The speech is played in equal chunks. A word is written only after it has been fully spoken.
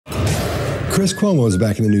Chris Cuomo is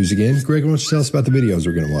back in the news again. Greg, why don't you tell us about the videos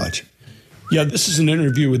we're going to watch? Yeah, this is an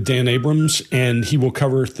interview with Dan Abrams, and he will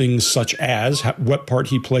cover things such as what part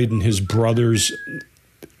he played in his brother's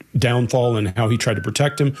downfall and how he tried to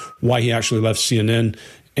protect him, why he actually left CNN.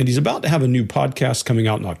 And he's about to have a new podcast coming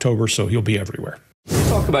out in October, so he'll be everywhere.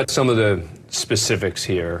 Talk about some of the specifics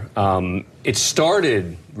here. It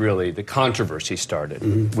started, really, the controversy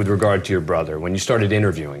started with regard to your brother when you started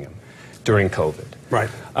interviewing him during COVID. Right.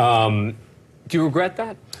 Do you regret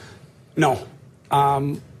that? No.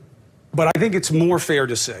 But I think it's more fair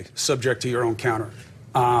to say, subject to your own counter,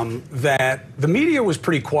 that the media was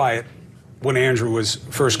pretty quiet when Andrew was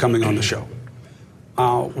first coming on the show.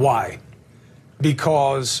 Why?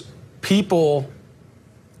 Because it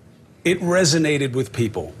resonated with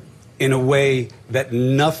people in a way that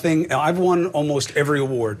I've won almost every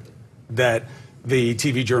award that the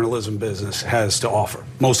TV journalism business has to offer,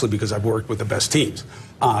 mostly because I've worked with the best teams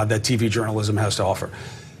that TV journalism has to offer.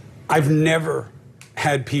 I've never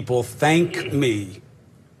had people thank me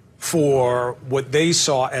for what they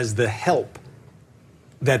saw as the help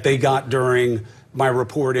that they got during my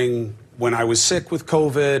reporting when I was sick with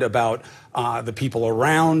COVID, about the people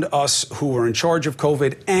around us who were in charge of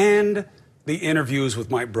COVID, and the interviews with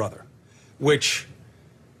my brother, which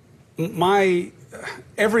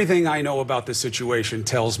everything I know about the situation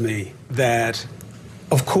tells me that,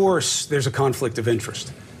 of course, there's a conflict of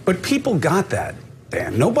interest. But people got that,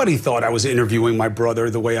 Dan. Nobody thought I was interviewing my brother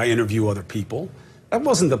the way I interview other people. That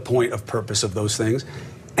wasn't the point of purpose of those things.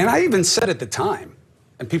 And I even said at the time,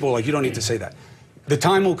 and people were like, you don't need to say that. The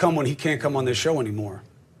time will come when he can't come on this show anymore.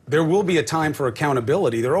 There will be a time for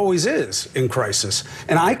accountability. There always is in crisis.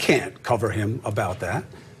 And I can't cover him about that.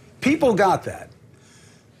 People got that.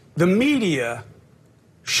 The media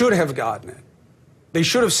should have gotten it. They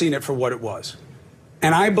should have seen it for what it was.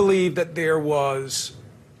 And I believe that there was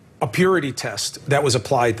a purity test that was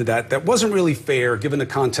applied to that wasn't really fair given the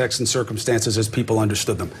context and circumstances as people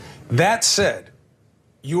understood them. That said,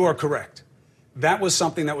 you are correct. That was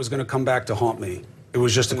something that was going to come back to haunt me. It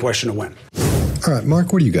was just a question of when. All right,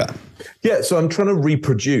 Mark, what do you got? Yeah, so I'm trying to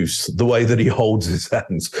reproduce the way that he holds his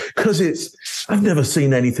hands, because I've never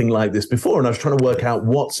seen anything like this before. And I was trying to work out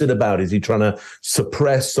what's it about. Is he trying to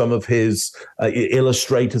suppress some of his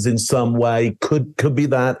illustrators in some way? Could be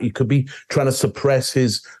that. He could be trying to suppress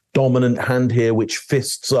his dominant hand here, which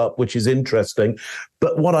fists up, which is interesting.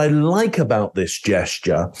 But what I like about this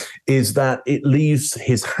gesture is that it leaves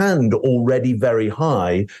his hand already very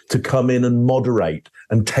high to come in and moderate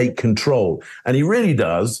and take control. And he really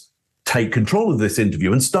does take control of this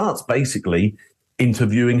interview and starts basically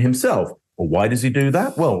interviewing himself. Well, why does he do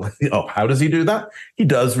that? Well, how does he do that? He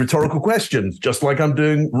does rhetorical questions, just like I'm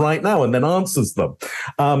doing right now, and then answers them.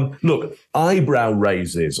 Look, eyebrow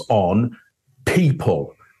raises on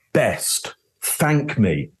people, best, thank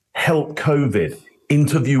me, help COVID,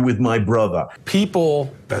 interview with my brother.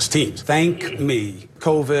 People, best teams, thank me,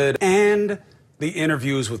 COVID, and the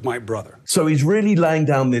interviews with my brother. So he's really laying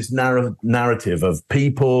down this narrative of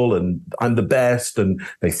people and I'm the best and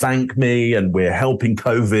they thank me and we're helping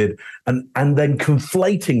COVID, and then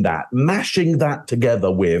conflating that, mashing that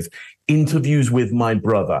together with interviews with my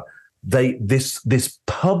brother. This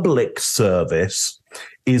public service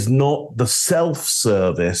is not the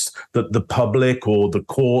self-service that the public or the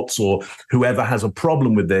courts or whoever has a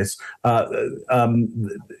problem with this,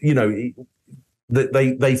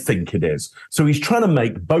 they think it is. So he's trying to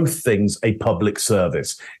make both things a public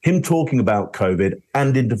service. Him talking about COVID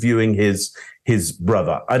and interviewing his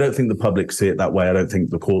brother. I don't think the public see it that way. I don't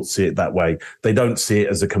think the courts see it that way. They don't see it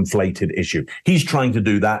as a conflated issue. He's trying to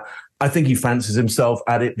do that. I think he fancies himself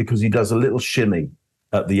at it because he does a little shimmy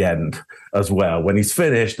at the end as well. When he's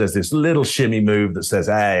finished, there's this little shimmy move that says,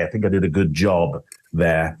 hey, I think I did a good job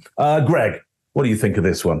there. Greg, what do you think of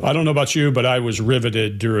this one? I don't know about you, but I was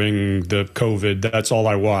riveted during the COVID. That's all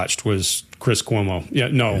I watched was Chris Cuomo. Yeah,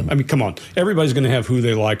 no, I mean, come on. Everybody's going to have who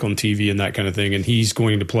they like on TV and that kind of thing, and he's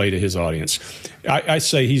going to play to his audience. I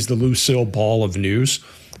say he's the Lucille Ball of news,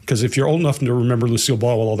 because if you're old enough to remember Lucille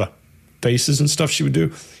Ball with all the faces and stuff she would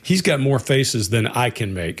do, he's got more faces than I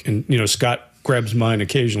can make. And, Scott grabs mine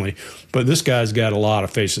occasionally, but this guy's got a lot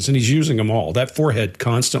of faces and he's using them all. That forehead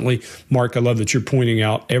constantly. Mark, I love that you're pointing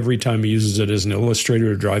out every time he uses it as an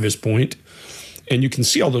illustrator to drive his point. And you can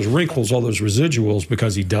see all those wrinkles, all those residuals,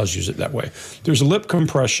 because he does use it that way. There's a lip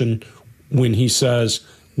compression when he says,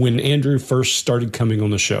 when Andrew first started coming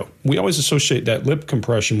on the show. We always associate that lip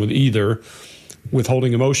compression with either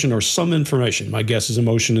withholding emotion or some information. My guess is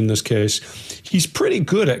emotion in this case. He's pretty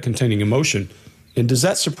good at containing emotion. And does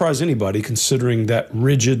that surprise anybody, considering that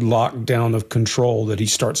rigid lockdown of control that he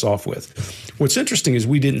starts off with? What's interesting is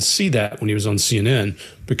we didn't see that when he was on CNN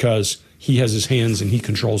because he has his hands and he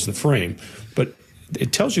controls the frame. But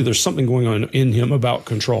it tells you there's something going on in him about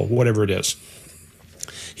control, whatever it is.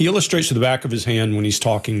 He illustrates with the back of his hand when he's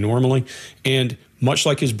talking normally. And much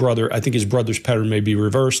like his brother, I think his brother's pattern may be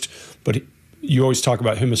reversed, but you always talk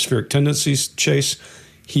about hemispheric tendencies, Chase.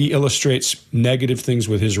 He illustrates negative things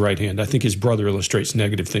with his right hand. I think his brother illustrates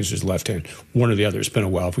negative things with his left hand. One or the other. It's been a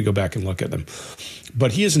while if we go back and look at them.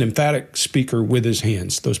 But he is an emphatic speaker with his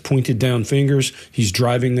hands. Those pointed down fingers, he's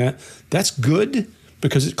driving that. That's good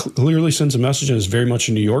because it clearly sends a message and is very much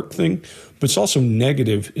a New York thing. But it's also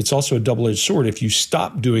negative. It's also a double-edged sword. If you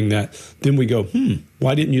stop doing that, then we go,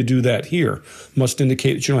 why didn't you do that here? Must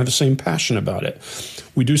indicate that you don't have the same passion about it.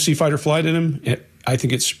 We do see fight or flight in him. I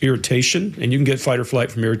think it's irritation, and you can get fight or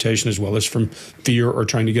flight from irritation as well as from fear or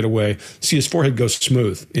trying to get away. See, his forehead goes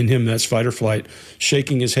smooth. In him, that's fight or flight.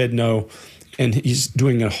 Shaking his head no, and he's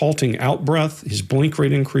doing a halting out breath. His blink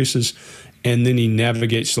rate increases, and then he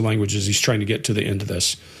navigates the language as he's trying to get to the end of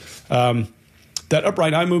this. That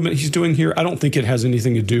upright eye movement he's doing here, I don't think it has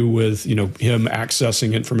anything to do with him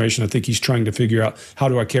accessing information. I think he's trying to figure out, how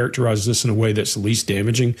do I characterize this in a way that's least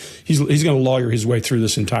damaging? He's going to lawyer his way through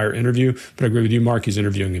this entire interview, but I agree with you, Mark, he's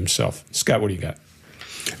interviewing himself. Scott, what do you got?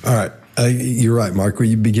 All right. You're right, Mark.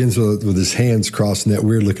 He begins with his hands crossed in that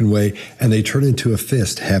weird-looking way, and they turn into a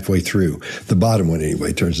fist halfway through. The bottom one,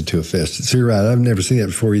 anyway, turns into a fist. So you're right. I've never seen that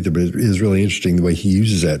before either, but it is really interesting the way he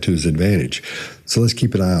uses that to his advantage. So let's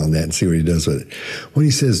keep an eye on that and see what he does with it. When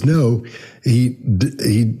he says no, he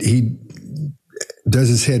does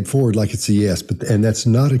his head forward like it's a yes, and that's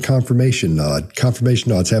not a confirmation nod.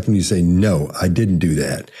 Confirmation nods happen when you say, no, I didn't do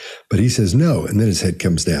that. But he says no, and then his head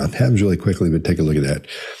comes down. Happens really quickly, but take a look at that.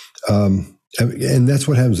 And that's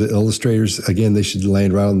what happens. The illustrators, again, they should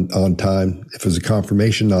land right on time. If it was a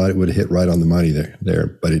confirmation nod, it would have hit right on the money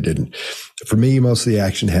there, but it didn't. For me, most of the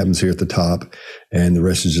action happens here at the top, and the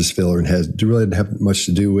rest is just filler and really didn't have much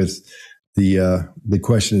to do with the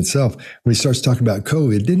question itself. When he starts talking about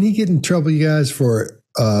COVID, didn't he get in trouble, you guys, for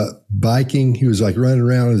biking? He was like running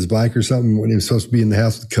around on his bike or something when he was supposed to be in the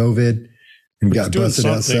house with COVID and got busted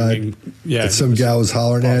outside. Yeah, and some guy was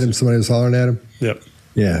hollering at him. Somebody was hollering at him. Yep.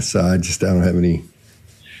 Yeah, so I don't have any,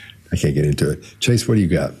 I can't get into it. Chase, what do you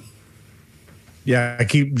got? Yeah, I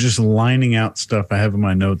keep just lining out stuff I have in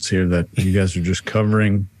my notes here that you guys are just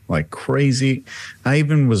covering like crazy. I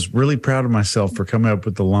even was really proud of myself for coming up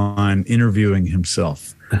with the line interviewing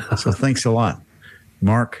himself. So thanks a lot,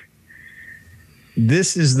 Mark.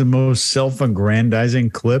 This is the most self-aggrandizing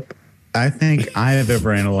clip I think I have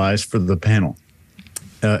ever analyzed for the panel.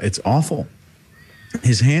 It's awful.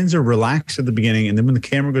 His hands are relaxed at the beginning, and then when the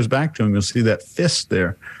camera goes back to him, you'll see that fist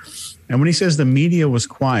there. And when he says the media was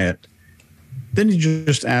quiet, then he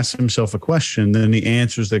just asks himself a question. Then he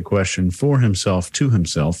answers that question for himself, to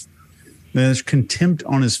himself. Then there's contempt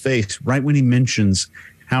on his face right when he mentions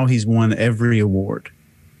how he's won every award.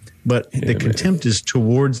 But the contempt is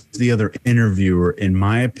towards the other interviewer, in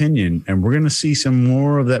my opinion. And we're going to see some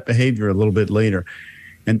more of that behavior a little bit later.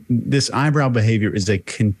 And this eyebrow behavior is a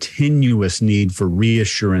continuous need for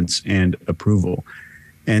reassurance and approval.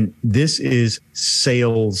 And this is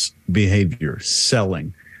sales behavior,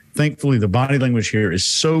 selling. Thankfully, the body language here is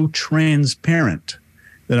so transparent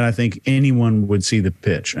that I think anyone would see the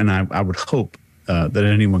pitch. And I would hope that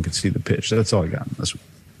anyone could see the pitch. That's all I got on this one.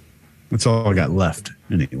 That's all I got left,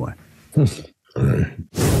 anyway. Let's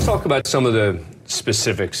talk about some of the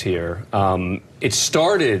specifics here. It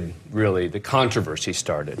started, really, the controversy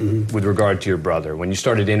started with regard to your brother when you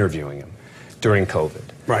started interviewing him during COVID.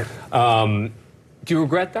 Right. Do you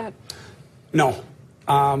regret that? No.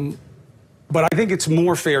 But I think it's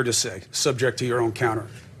more fair to say, subject to your own counter,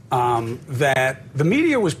 that the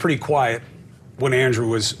media was pretty quiet when Andrew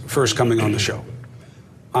was first coming on the show.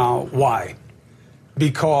 Why?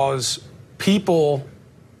 Because it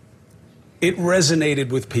resonated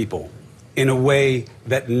with people in a way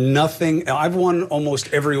that I've won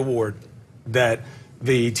almost every award that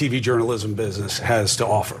the TV journalism business has to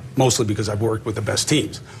offer, mostly because I've worked with the best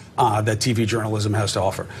teams that TV journalism has to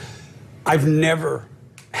offer. I've never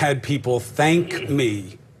had people thank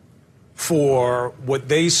me for what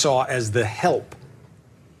they saw as the help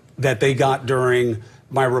that they got during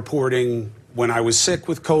my reporting when I was sick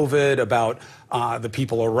with COVID, about the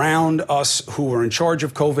people around us who were in charge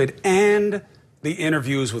of COVID, and the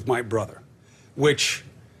interviews with my brother, which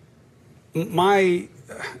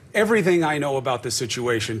everything I know about this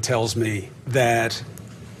situation tells me that,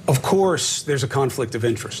 of course, there's a conflict of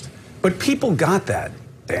interest. But people got that,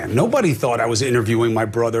 Dan. Nobody thought I was interviewing my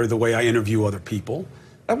brother the way I interview other people.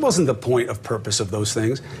 That wasn't the point of purpose of those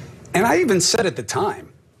things. And I even said at the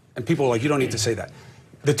time, and people were like, you don't need to say that.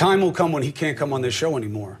 The time will come when he can't come on this show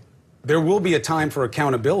anymore. There will be a time for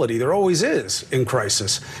accountability. There always is in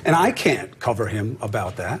crisis. And I can't cover him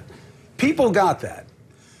about that. People got that.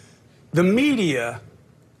 The media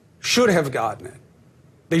should have gotten it.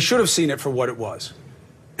 They should have seen it for what it was.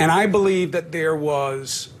 And I believe that there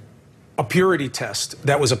was a purity test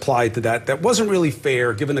that was applied to that wasn't really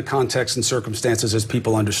fair given the context and circumstances as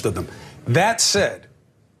people understood them. That said,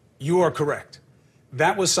 you are correct.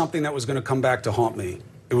 That was something that was going to come back to haunt me.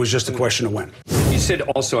 It was just a question of when. You said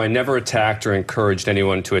also, I never attacked or encouraged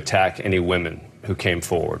anyone to attack any women who came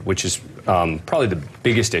forward, which is probably the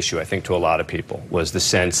biggest issue, I think, to a lot of people, was the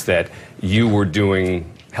sense that you were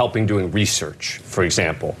helping doing research, for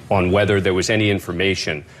example, on whether there was any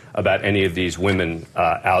information about any of these women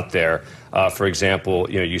out there. For example,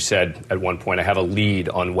 you said at one point, I have a lead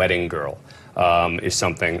on Wedding Girl, is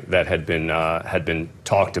something that had been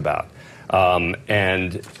talked about.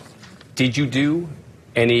 And did you do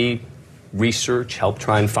any research, help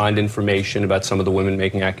try and find information about some of the women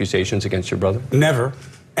making accusations against your brother? Never.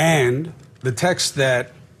 And the text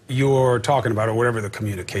that you're talking about, or whatever the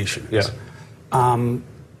communication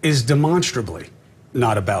is demonstrably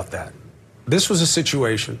not about that. This was a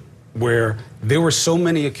situation where there were so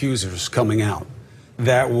many accusers coming out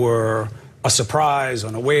that were a surprise,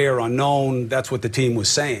 unaware, unknown. That's what the team was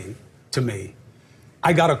saying to me.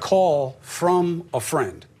 I got a call from a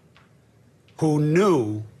friend who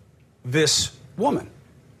knew this woman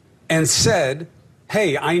and said,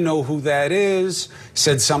 hey, I know who that is,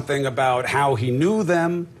 said something about how he knew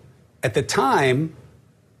them. At the time,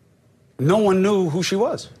 no one knew who she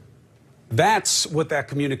was. That's what that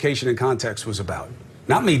communication and context was about.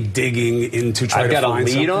 Not me digging into trying to find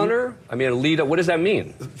something. I've got a lead on her? I mean, a lead, what does that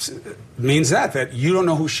mean? It means that you don't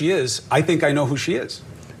know who she is. I think I know who she is.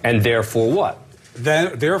 And therefore what?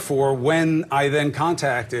 Therefore, when I then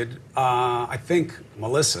contacted, I think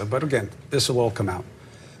Melissa, but again, this will all come out.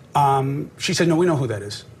 She said, no, we know who that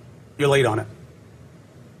is. You're late on it.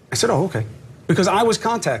 I said, oh, okay. Because I was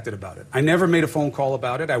contacted about it. I never made a phone call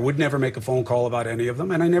about it. I would never make a phone call about any of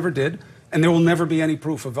them, and I never did. And there will never be any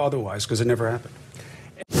proof of otherwise because it never happened.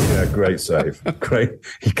 Yeah, great save. Great.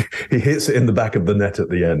 He hits it in the back of the net at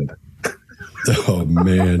the end. Oh,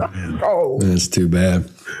 man. Oh. That's too bad.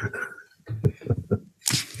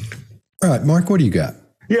 All right, Mark, what do you got?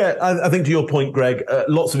 Yeah, I think to your point, Greg,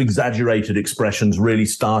 lots of exaggerated expressions really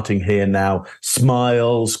starting here now.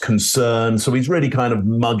 Smiles, concern. So he's really kind of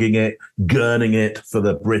mugging it, gurning it for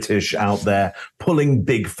the British out there, pulling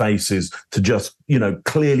big faces to just,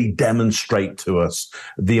 clearly demonstrate to us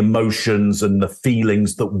the emotions and the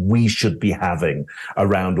feelings that we should be having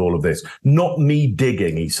around all of this. Not me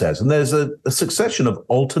digging, he says. And there's a succession of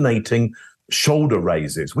alternating shoulder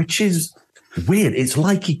raises, which is weird. It's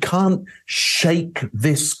like he can't shake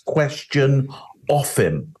this question off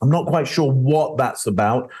him. I'm not quite sure what that's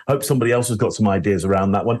about. I hope somebody else has got some ideas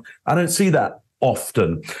around that one. I don't see that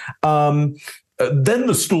often. Then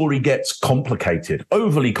the story gets complicated,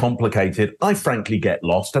 overly complicated. I frankly get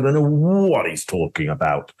lost. I don't know what he's talking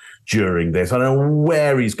about during this. I don't know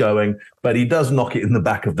where he's going, but he does knock it in the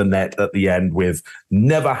back of the net at the end with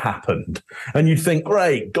never happened. And you'd think,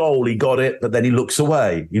 great, goal, he got it. But then he looks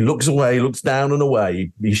away. He looks away, looks down and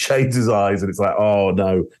away. He shades his eyes and it's like, oh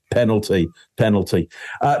no, penalty.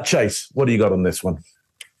 Chase, what do you got on this one?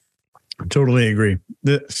 I totally agree.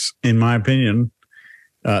 This, in my opinion,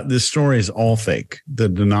 this story is all fake. The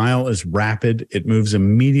denial is rapid. It moves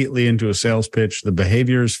immediately into a sales pitch. The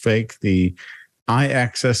behavior is fake. The eye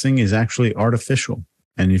accessing is actually artificial.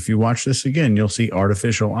 And if you watch this again, you'll see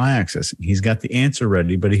artificial eye accessing. He's got the answer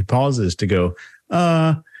ready, but he pauses to go,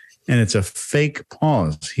 and it's a fake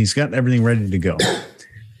pause. He's got everything ready to go.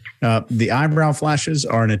 The eyebrow flashes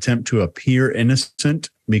are an attempt to appear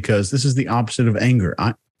innocent because this is the opposite of anger.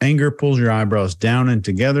 Anger pulls your eyebrows down and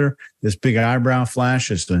together. This big eyebrow flash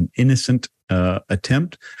is an innocent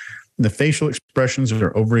attempt. The facial expressions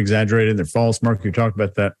are over-exaggerated. They're false. Mark, you talked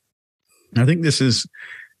about that. I think this is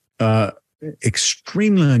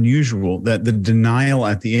extremely unusual that the denial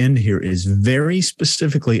at the end here is very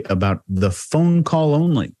specifically about the phone call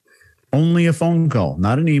only. Only a phone call,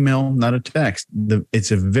 not an email, not a text. It's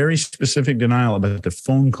a very specific denial about the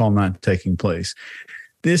phone call not taking place.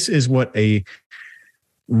 This is what a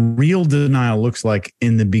real denial looks like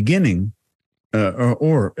in the beginning,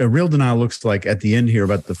 or a real denial looks like at the end here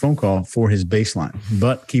about the phone call for his baseline.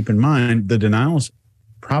 But keep in mind, the denials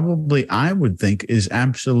probably, I would think, is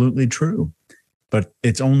absolutely true. But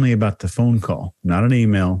it's only about the phone call, not an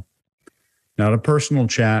email, Not a personal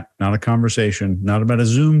chat, not a conversation, not about a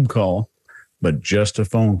Zoom call, but just a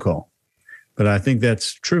phone call. But I think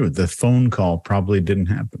that's true. The phone call probably didn't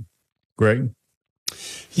happen. Greg?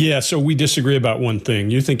 Yeah, so we disagree about one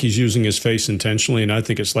thing. You think he's using his face intentionally, and I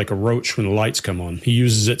think it's like a roach when the lights come on. He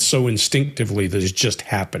uses it so instinctively that it's just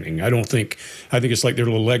happening. I think it's like their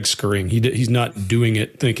little legs scurrying. He's not doing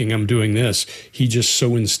it thinking I'm doing this. He just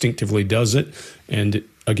so instinctively does it. And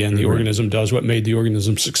again, the organism does what made the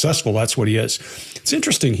organism successful. That's what he is. It's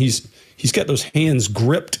interesting. He's got those hands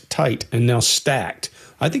gripped tight and now stacked.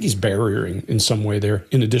 I think he's barriering in some way there,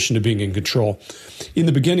 in addition to being in control. In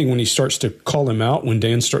the beginning, when he starts to call him out, when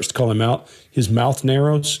Dan starts to call him out, his mouth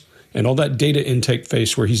narrows, and all that data intake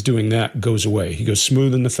face where he's doing that goes away. He goes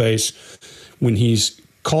smooth in the face. When he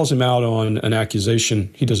calls him out on an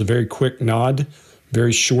accusation, he does a very quick nod,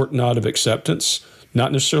 very short nod of acceptance.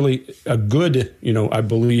 Not necessarily a good, I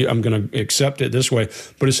believe I'm going to accept it this way,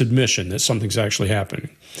 but it's admission that something's actually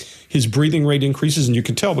happening. His breathing rate increases, and you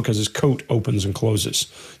can tell because his coat opens and closes.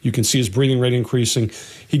 You can see his breathing rate increasing.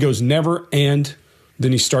 He goes never, and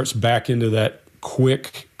then he starts back into that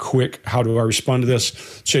quick, how do I respond to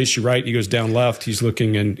this? Chase, you're right. He goes down left. He's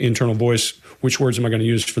looking in internal voice. Which words am I going to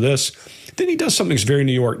use for this? Then he does something that's very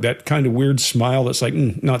New York, that kind of weird smile that's like,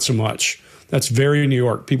 not so much. That's very New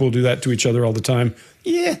York. People do that to each other all the time.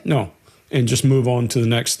 Yeah, no. And just move on to the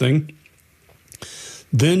next thing.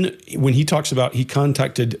 Then when he talks about he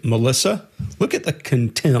contacted Melissa, look at the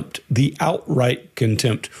contempt, the outright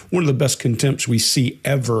contempt. One of the best contempts we see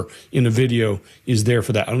ever in a video is there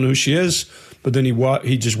for that. I don't know who she is, but then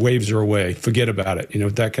he just waves her away. Forget about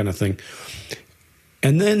it, that kind of thing.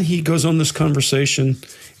 And then he goes on this conversation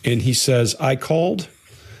and he says, I called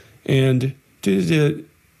and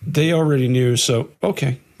they already knew. So,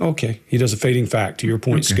 okay. He does a fading fact to your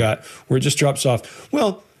point, Scott, where it just drops off.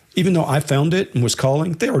 Well, even though I found it and was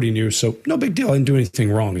calling, they already knew. So no big deal. I didn't do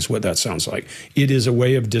anything wrong is what that sounds like. It is a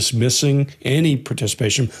way of dismissing any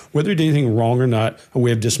participation, whether he did anything wrong or not, a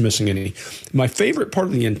way of dismissing any. My favorite part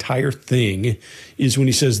of the entire thing is when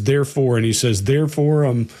he says, therefore, and he says,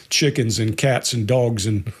 therefore, chickens and cats and dogs.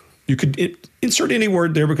 And you could insert any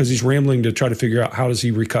word there because he's rambling to try to figure out how does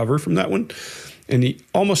he recover from that one. And he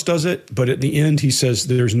almost does it. But at the end, he says,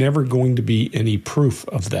 there's never going to be any proof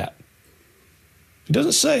of that. He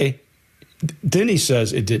doesn't say, then he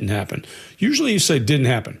says it didn't happen. Usually you say didn't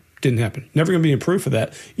happen. Never going to be a proof of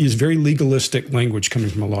that. He is very legalistic language coming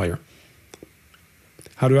from a lawyer.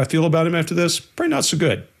 How do I feel about him after this? Probably not so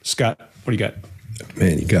good. Scott, what do you got?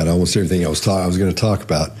 Man, you got almost everything I was going to talk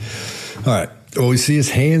about. All right. Well, we see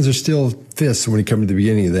his hands are still fists when he comes to the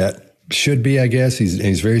beginning of that. Should be, I guess.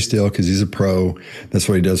 He's very still because he's a pro. That's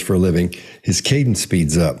what he does for a living. His cadence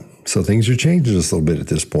speeds up. So things are changing just a little bit at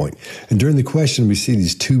this point. And during the question, we see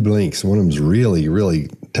these two blinks. One of them's really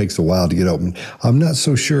takes a while to get open. I'm not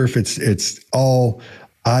so sure if it's all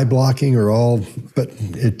eye blocking or all, but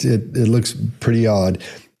it looks pretty odd.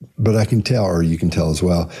 But I can tell, or you can tell as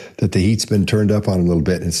well, that the heat's been turned up on him a little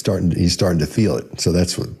bit, and he's starting to feel it. So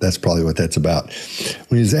that's probably what that's about.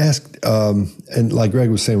 When he's asked, and like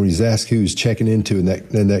Greg was saying, when he's asked who he's checking into, and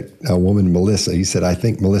that woman Melissa, he said, "I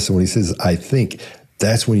think Melissa." When he says, "I think,"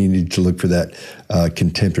 that's when you need to look for that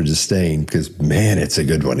contempt or disdain, because man, it's a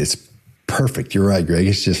good one. It's perfect. You're right, Greg.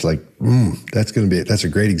 It's just like that's a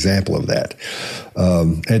great example of that.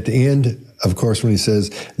 At the end, of course, when he says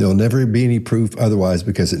there'll never be any proof otherwise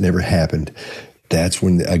because it never happened, that's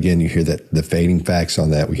when, again, you hear that the fading facts on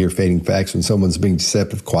that. We hear fading facts when someone's being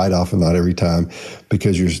deceptive, quite often, not every time,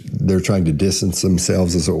 because they're trying to distance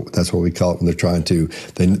themselves. That's what we call it when they're trying to.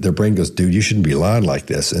 Their brain goes, dude, you shouldn't be lying like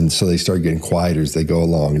this. And so they start getting quieter as they go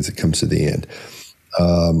along as it comes to the end.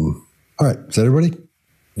 All right. Is that everybody?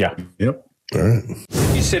 Yeah. Yep. All right.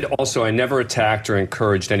 You said also, I never attacked or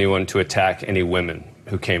encouraged anyone to attack any women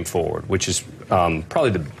who came forward, which is probably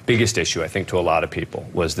the biggest issue, I think, to a lot of people,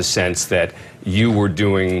 was the sense that you were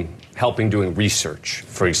helping doing research,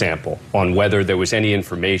 for example, on whether there was any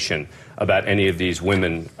information about any of these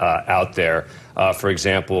women out there. For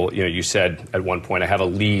example, you said at one point, I have a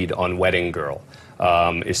lead on Wedding Girl,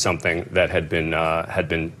 is something that had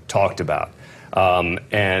been talked about.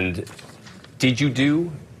 And did you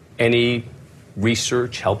do any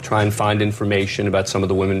research, help try and find information about some of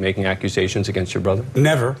the women making accusations against your brother?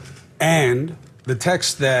 Never. And the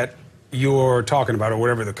text that you're talking about, or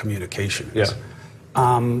whatever the communication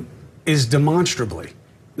is demonstrably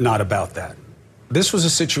not about that. This was a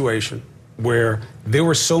situation where there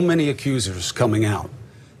were so many accusers coming out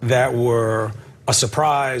that were a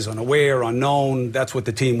surprise, unaware, unknown. That's what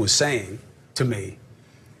the team was saying to me.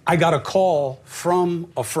 I got a call from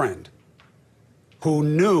a friend who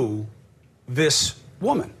knew this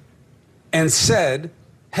woman. and said,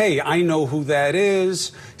 hey, I know who that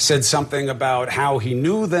is, said something about how he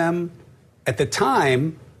knew them. At the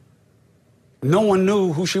time, no one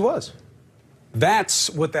knew who she was. That's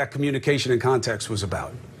what that communication and context was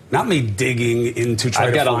about. Not me digging into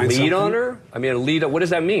trying to find something. I've got a lead on her? I mean, a lead, what does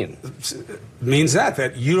that mean? It means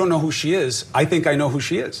that you don't know who she is. I think I know who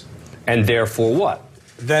she is. And therefore what?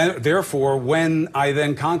 Therefore, when I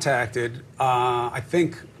then contacted, I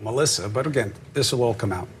think Melissa, but again, this will all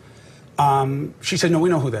come out. She said, no, we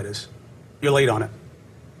know who that is. You're late on it.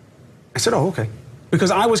 I said, oh, okay.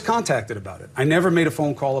 Because I was contacted about it. I never made a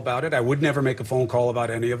phone call about it. I would never make a phone call about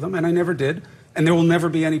any of them, and I never did. And there will never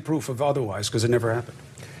be any proof of otherwise, because it never happened.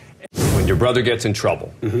 When your brother gets in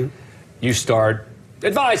trouble, you start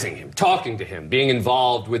advising him, talking to him, being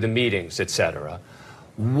involved with the meetings, etc.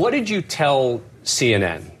 What did you tell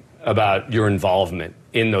CNN about your involvement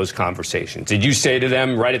in those conversations? Did you say to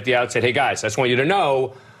them right at the outset, hey, guys, I just want you to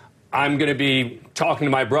know I'm going to be talking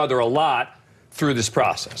to my brother a lot through this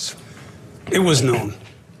process? It was known.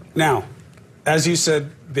 Now, as you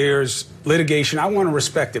said, there's litigation. I want to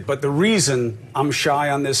respect it. But the reason I'm shy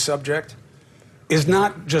on this subject is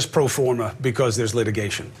not just pro forma because there's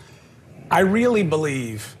litigation. I really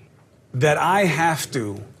believe that I have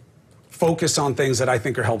to focus on things that I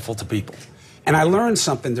think are helpful to people. And I learned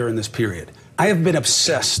something during this period. I have been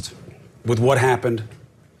obsessed with what happened,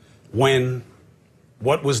 when,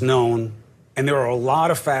 what was known, and there are a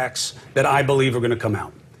lot of facts that I believe are going to come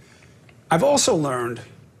out. I've also learned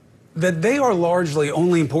that they are largely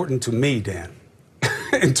only important to me, Dan,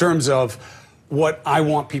 in terms of what I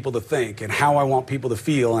want people to think and how I want people to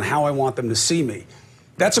feel and how I want them to see me.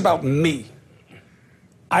 That's about me.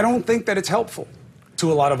 I don't think that it's helpful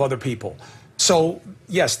to a lot of other people. So,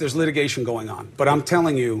 yes, there's litigation going on, but I'm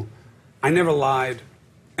telling you, I never lied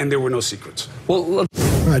and there were no secrets. Well, all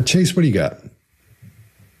right, Chase, what do you got?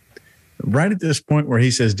 Right at this point where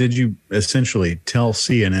he says, did you essentially tell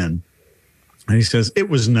CNN? And he says, it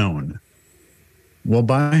was known. Well,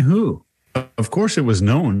 by who? Of course, it was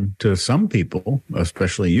known to some people,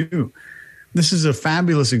 especially you. This is a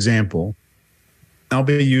fabulous example I'll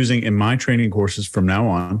be using in my training courses from now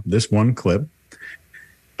on, this one clip.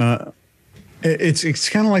 It's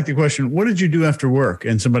kind of like the question, what did you do after work?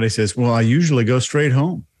 And somebody says, well, I usually go straight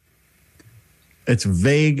home. It's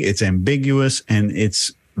vague, it's ambiguous, and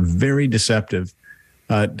it's very deceptive.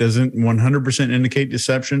 Doesn't 100% indicate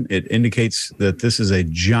deception. It indicates that this is a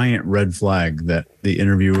giant red flag that the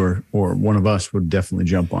interviewer or one of us would definitely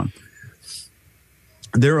jump on.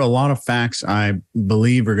 There are a lot of facts I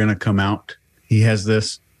believe are going to come out. He has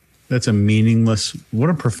this. That's a meaningless, what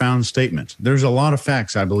a profound statement. There's a lot of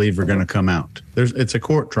facts I believe are going to come out. It's a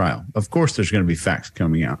court trial. Of course there's going to be facts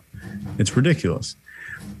coming out. It's ridiculous.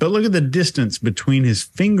 But look at the distance between his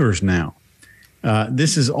fingers now.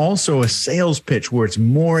 This is also a sales pitch where it's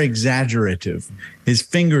more exaggerative. His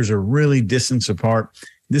fingers are really distance apart.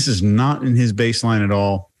 This is not in his baseline at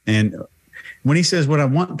all. And when he says what I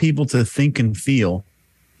want people to think and feel,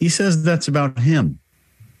 he says that's about him.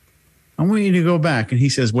 I want you to go back, and he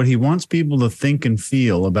says what he wants people to think and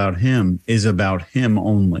feel about him is about him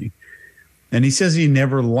only. And he says he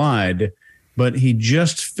never lied, but he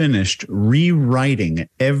just finished rewriting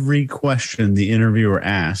every question the interviewer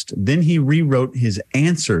asked. Then he rewrote his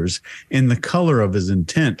answers in the color of his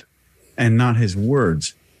intent and not his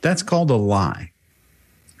words. That's called a lie.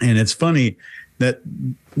 And it's funny that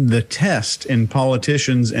the test in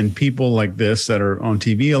politicians and people like this that are on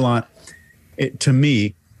TV a lot, to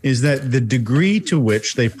me, is that the degree to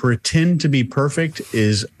which they pretend to be perfect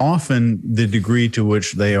is often the degree to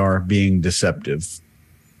which they are being deceptive.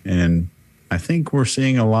 And I think we're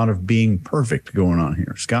seeing a lot of being perfect going on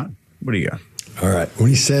here. Scott, what do you got? All right. When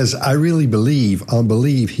he says, I really believe, on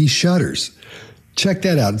believe, he shudders. Check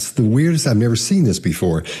that out. It's the weirdest. I've never seen this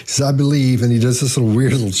before. He says, I believe, and he does this little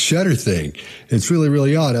weird little shudder thing. It's really,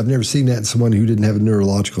 really odd. I've never seen that in someone who didn't have a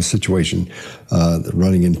neurological situation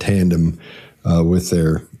running in tandem with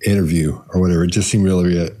their interview or whatever. It just seemed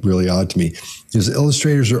really, really odd to me. His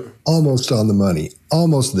illustrators are almost on the money,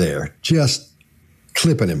 almost there, just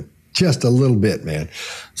clipping him just a little bit, man.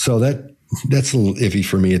 So that's a little iffy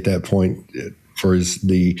for me at that point.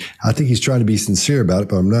 I think he's trying to be sincere about it,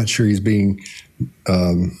 but I'm not sure he's being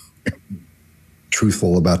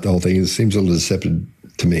truthful about the whole thing. It seems a little deceptive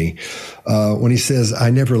to me. When he says, I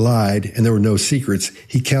never lied and there were no secrets,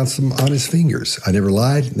 he counts them on his fingers. I never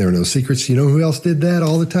lied and there were no secrets. You know who else did that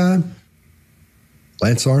all the time?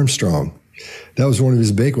 Lance Armstrong. That was one of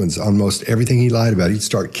his big ones. Almost everything he lied about, he'd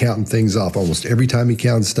start counting things off. Almost every time he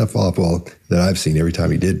counted stuff off, well, that I've seen, every time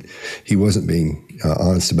he did, he wasn't being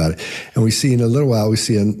honest about it. And we see in a little while,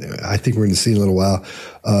 I think we're going to see in a little while,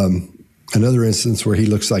 Another instance where he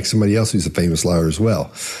looks like somebody else who's a famous liar as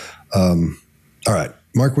well. All right,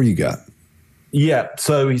 Mark, what do you got? Yeah,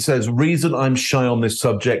 so he says, reason I'm shy on this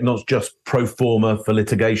subject, not just pro forma for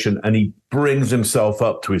litigation, and he brings himself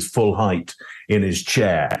up to his full height in his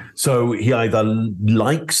chair. So he either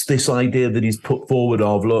likes this idea that he's put forward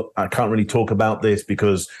of, look, I can't really talk about this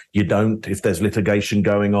because you don't, if there's litigation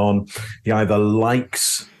going on. He either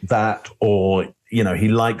likes that or he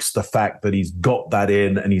likes the fact that he's got that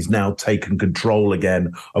in and he's now taken control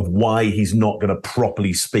again of why he's not going to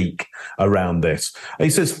properly speak around this. And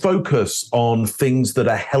he says, focus on things that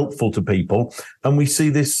are helpful to people. And we see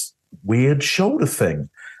this weird shoulder thing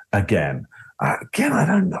again. I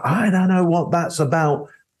don't know what that's about,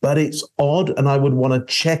 but it's odd. And I would want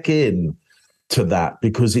to check in to that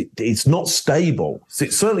because it's not stable.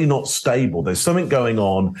 It's certainly not stable. There's something going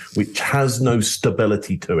on which has no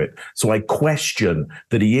stability to it. So I question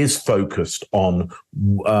that he is focused on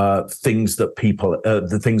things that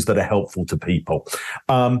the things that are helpful to people.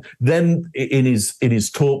 Then in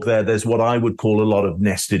his talk there's what I would call a lot of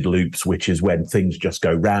nested loops, which is when things just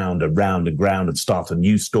go round and round and round and start a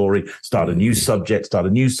new story, start a new subject.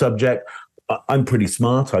 I'm pretty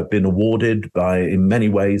smart. I've been awarded in many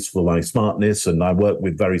ways for my smartness, and I work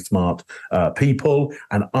with very smart people,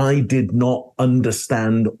 and I did not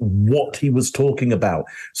understand what he was talking about.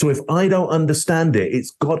 So if I don't understand it,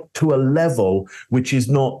 it's got to a level which is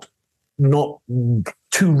not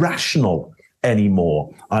too rational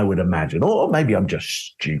anymore, I would imagine. Or maybe I'm just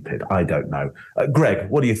stupid. I don't know. Greg,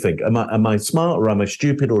 what do you think? Am I smart or am I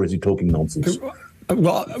stupid, or is he talking nonsense?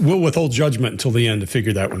 Well, we'll withhold judgment until the end to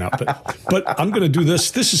figure that one out. But I'm going to do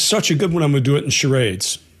this. This is such a good one. I'm going to do it in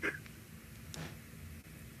charades.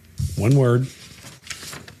 One word.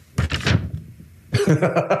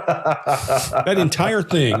 That entire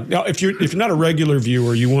thing. Now, if you're not a regular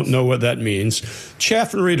viewer, you won't know what that means.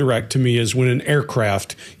 Chaff and redirect to me is when an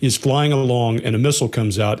aircraft is flying along and a missile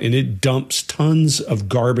comes out and it dumps tons of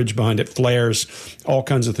garbage behind it, flares, all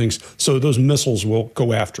kinds of things. So those missiles will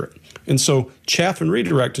go after it. And so chaff and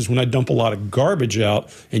redirect is when I dump a lot of garbage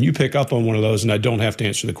out and you pick up on one of those and I don't have to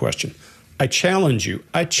answer the question. I challenge you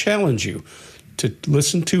to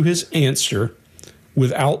listen to his answer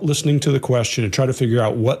without listening to the question and try to figure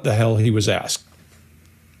out what the hell he was asked.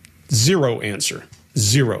 Zero answer.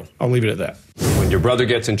 Zero. I'll leave it at that. When your brother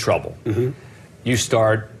gets in trouble, you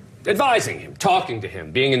start advising him, talking to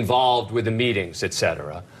him, being involved with the meetings,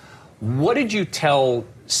 etc. What did you tell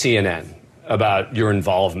CNN about your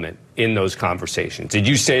involvement in those conversations? Did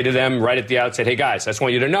you say to them right at the outset, hey guys, I just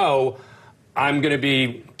want you to know I'm going to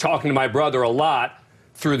be talking to my brother a lot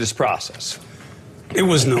through this process? It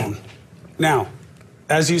was known. Now,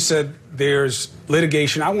 as you said, there's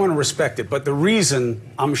litigation. I want to respect it. But the reason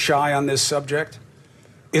I'm shy on this subject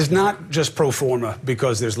is not just pro forma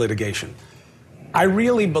because there's litigation. I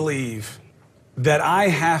really believe that I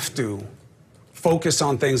have to focus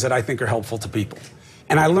on things that I think are helpful to people.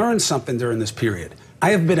 And I learned something during this period. I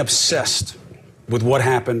have been obsessed with what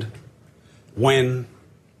happened, when,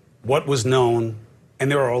 what was known,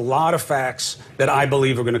 and there are a lot of facts that I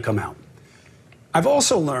believe are going to come out. I've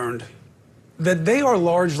also learned that they are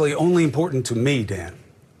largely only important to me, Dan,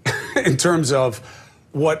 in terms of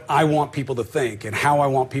what I want people to think and how I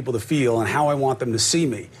want people to feel and how I want them to see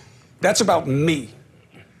me. That's about me.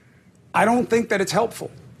 I don't think that it's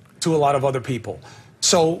helpful to a lot of other people.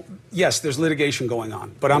 So, yes, there's litigation going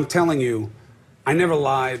on, but I'm telling you, I never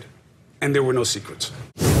lied and there were no secrets.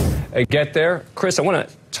 Get there. Chris, I want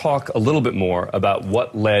to talk a little bit more about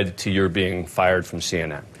what led to your being fired from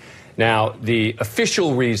CNN. Now, the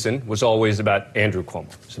official reason was always about Andrew Cuomo.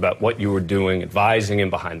 It's about what you were doing, advising him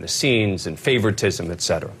behind the scenes and favoritism,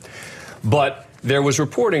 etc. But there was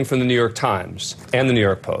reporting from the New York Times and the New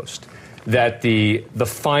York Post that the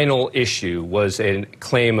final issue was a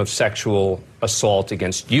claim of sexual assault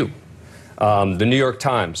against you. The New York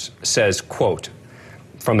Times says, quote,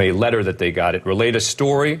 from a letter that they got, it relayed a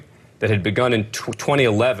story that had begun in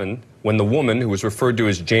 2011 when the woman, who was referred to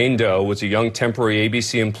as Jane Doe, was a young temporary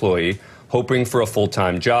ABC employee hoping for a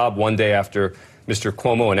full-time job. One day after Mr.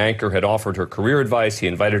 Cuomo, an anchor, had offered her career advice, he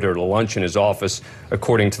invited her to lunch in his office.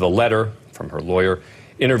 According to the letter from her lawyer,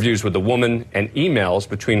 interviews with the woman and emails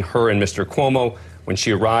between her and Mr. Cuomo. When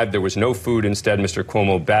she arrived, there was no food. Instead, Mr.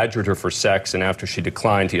 Cuomo badgered her for sex, and after she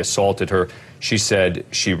declined, he assaulted her. She said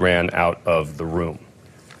she ran out of the room.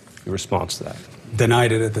 Your response to that?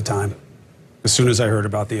 Denied it at the time, as soon as I heard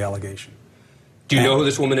about the allegation. Do you know who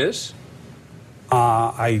this woman is?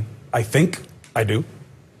 I think I do.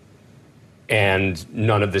 And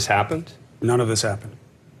none of this happened? None of this happened.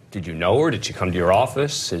 Did you know her? Did she come to your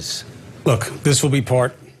office? Look, this will be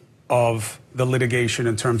part of the litigation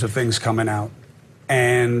in terms of things coming out.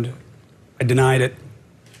 And I denied it.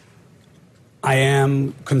 I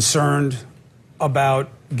am concerned about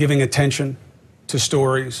giving attention to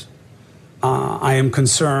stories. I am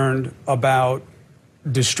concerned about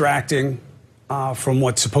distracting from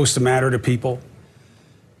what's supposed to matter to people.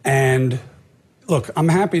 And look, I'm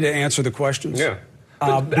happy to answer the questions. Yeah.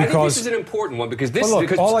 I think this is an important one because this.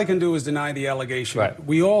 Look, all I can do is deny the allegation. Right.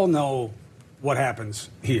 We all know what happens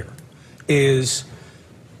here. Is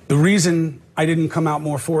the reason I didn't come out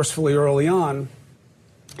more forcefully early on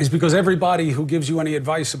is because everybody who gives you any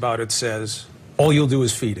advice about it says all you'll do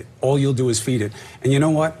is feed it. All you'll do is feed it. And you know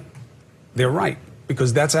what? They're right,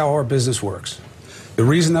 because that's how our business works. The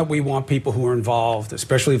reason that we want people who are involved,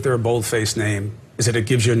 especially if they're a bold-faced name, is that it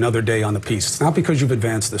gives you another day on the piece. It's not because you've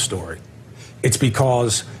advanced the story. It's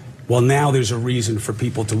because, well, now there's a reason for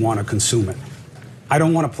people to want to consume it. I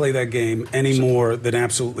don't want to play that game any more than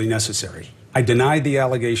absolutely necessary. I denied the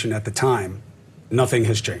allegation at the time. Nothing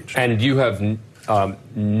has changed. And you have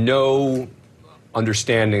no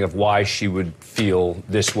understanding of why she would feel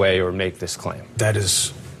this way or make this claim? That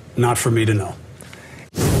is not for me to know.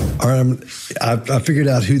 All right, I figured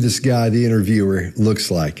out who this guy, the interviewer,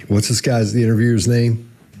 looks like. What's the interviewer's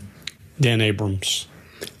name? Dan Abrams.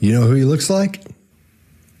 You know who he looks like?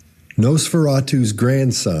 Nosferatu's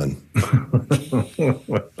grandson.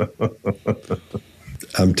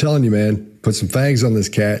 I'm telling you, man, put some fangs on this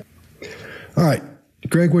cat. All right,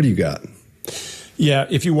 Greg, what do you got? Yeah,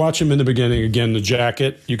 if you watch him in the beginning, again, the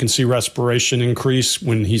jacket, you can see respiration increase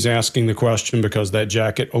when he's asking the question because that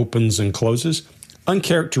jacket opens and closes.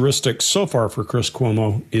 Uncharacteristic so far for Chris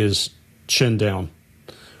Cuomo is chin down.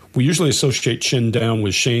 We usually associate chin down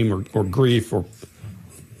with shame or grief or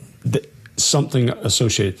something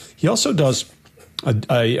associated. He also does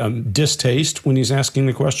a distaste when he's asking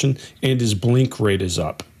the question, and his blink rate is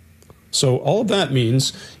up. So all of that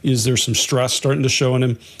means is there's some stress starting to show in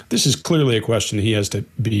him. This is clearly a question he has to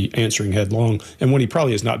be answering headlong, and one he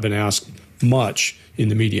probably has not been asked much in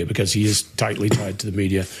the media because he is tightly tied to the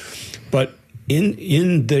media. But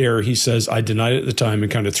in there, he says, I denied it at the time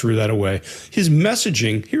and kind of threw that away. His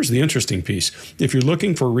messaging, here's the interesting piece. If you're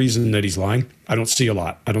looking for a reason that he's lying, I don't see a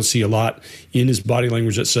lot. I don't see a lot in his body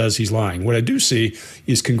language that says he's lying. What I do see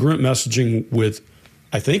is congruent messaging with,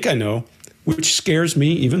 I think I know, which scares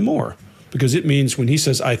me even more because it means when he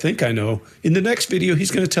says, I think I know, in the next video,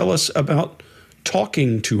 he's going to tell us about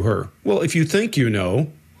talking to her. Well, if you think you know,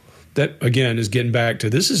 that, again, is getting back to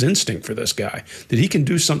this is instinct for this guy. That he can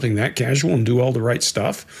do something that casual and do all the right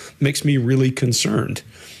stuff makes me really concerned.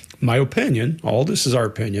 My opinion, all this is our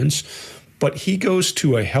opinions, but he goes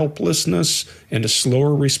to a helplessness and a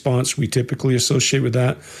slower response we typically associate with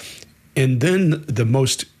that. And then the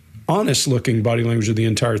most honest-looking body language of the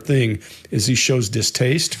entire thing is he shows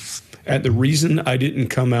distaste at the reason I didn't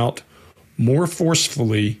come out more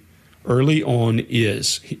forcefully early on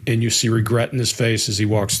is, and you see regret in his face as he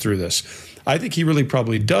walks through this. I think he really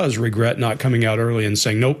probably does regret not coming out early and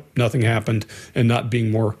saying, nope, nothing happened, and not being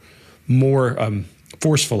more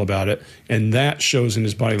forceful about it. And that shows in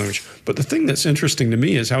his body language. But the thing that's interesting to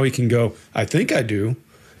me is how he can go, I think I do,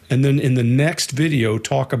 and then in the next video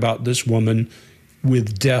talk about this woman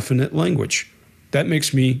with definite language. That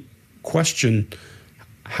makes me question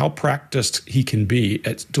how practiced he can be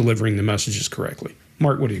at delivering the messages correctly.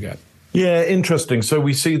 Mark, what do you got? Yeah, interesting. So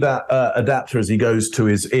we see that adapter as he goes to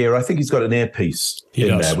his ear. I think he's got an earpiece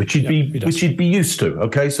there, which he'd be used to.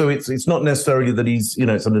 Okay, so it's not necessarily that he's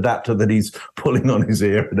it's an adapter that he's pulling on his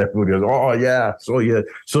ear, and everybody goes, "Oh yeah, saw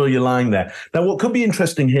you lying there." Now, what could be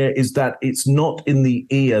interesting here is that it's not in the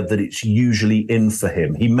ear that it's usually in for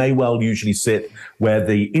him. He may well usually sit where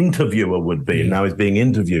the interviewer would be, and now he's being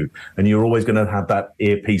interviewed, and you're always going to have that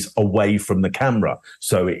earpiece away from the camera,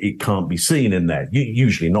 so it can't be seen in there.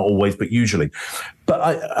 Usually, not always, but usually.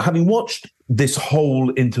 But having watched this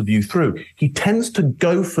whole interview through, he tends to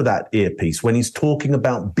go for that earpiece when he's talking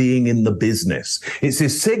about being in the business. It's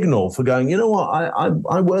his signal for going, you know what,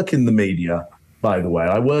 I work in the media, by the way,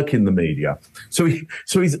 I work in the media. So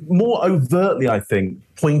he's more overtly, I think,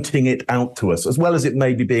 pointing it out to us, as well as it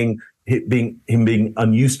maybe being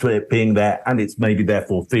unused to it being there, and it's maybe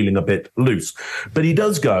therefore feeling a bit loose. But he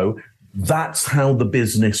does go, that's how the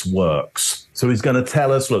business works. So he's going to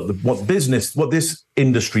tell us, look, what this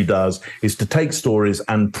industry does is to take stories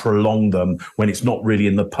and prolong them when it's not really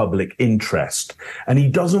in the public interest. And he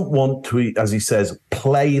doesn't want to, as he says,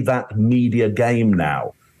 play that media game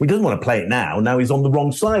now. He doesn't want to play it now. Now he's on the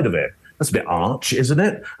wrong side of it. That's a bit arch, isn't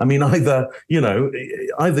it? I mean, either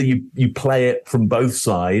you play it from both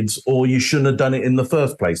sides or you shouldn't have done it in the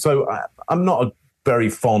first place. So I'm not very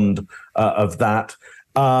fond of that.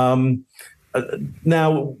 Now,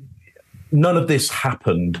 none of this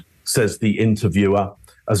happened, says the interviewer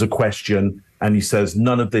as a question, and he says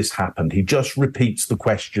none of this happened. He just repeats the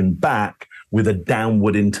question back with a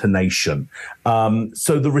downward intonation.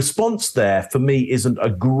 So the response there for me isn't a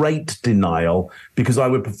great denial, because I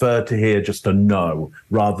would prefer to hear just a no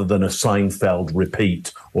rather than a Seinfeld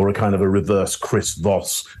repeat or a kind of a reverse Chris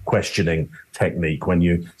Voss questioning technique when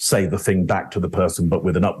you say the thing back to the person but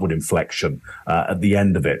with an upward inflection at the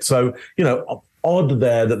end of it. So, odd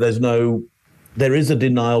there that there is a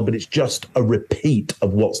denial, but it's just a repeat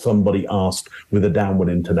of what somebody asked with a downward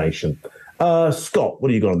intonation. Scott, what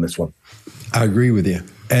do you got on this one? I agree with you.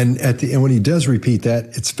 And and when he does repeat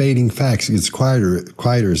that, it's fading facts. It gets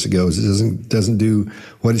quieter as it goes. It doesn't do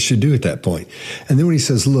what it should do at that point. And then when he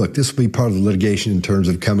says, look, this will be part of the litigation in terms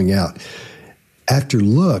of coming out. After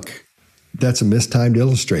look, that's a mistimed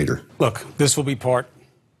illustrator. Look, this will be part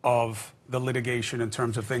of the litigation in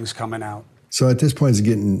terms of things coming out. So at this point, it's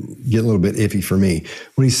getting a little bit iffy for me.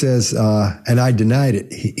 When he says, and I denied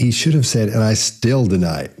it, he should have said, and I still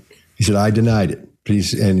deny it. He said, I denied it.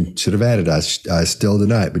 And should have added, I still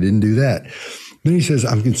deny it, but didn't do that. Then he says,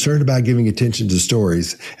 I'm concerned about giving attention to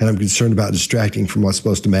stories, and I'm concerned about distracting from what's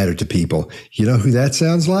supposed to matter to people. You know who that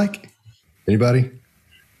sounds like? Anybody?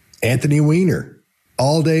 Anthony Weiner.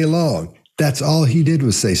 All day long. That's all he did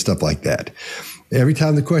was say stuff like that. Every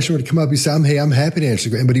time the question would come up, he'd say, I'm happy to answer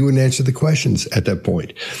the question, but he wouldn't answer the questions at that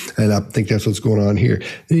point. And I think that's what's going on here.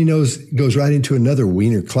 Then he goes right into another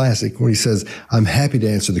Weiner classic when he says, I'm happy to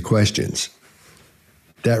answer the questions.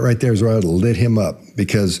 That right there is where I lit him up,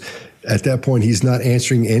 because at that point, he's not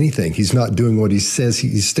answering anything. He's not doing what he says.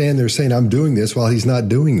 He's standing there saying, I'm doing this, while he's not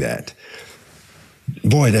doing that.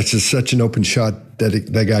 Boy, that's just such an open shot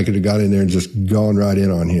that guy could have got in there and just gone right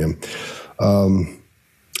in on him.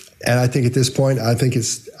 And I think at this point,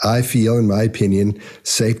 I feel, in my opinion,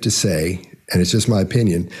 safe to say, and it's just my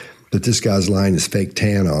opinion, that this guy's line is fake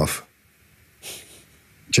tan off.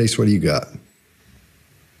 Chase, what do you got?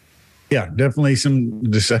 Yeah, definitely some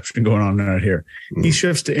deception going on right here. He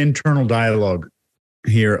shifts to internal dialogue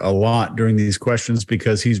here a lot during these questions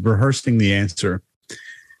because he's rehearsing the answer.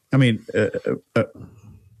 I mean,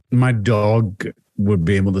 my dog would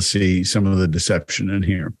be able to see some of the deception in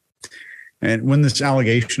here. And when this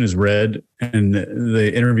allegation is read and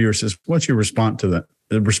the interviewer says, what's your response to that?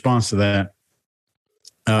 The response to that,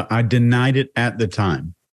 I denied it at the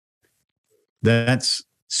time. That's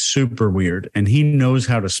super weird. And he knows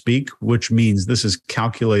how to speak, which means this is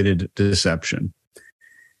calculated deception.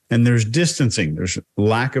 And there's distancing. There's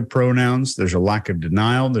lack of pronouns. There's a lack of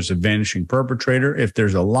denial. There's a vanishing perpetrator. If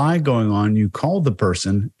there's a lie going on, you call the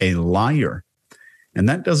person a liar. And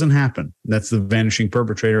that doesn't happen. That's the vanishing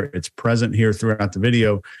perpetrator. It's present here throughout the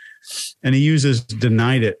video. And he uses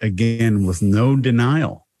denied it again with no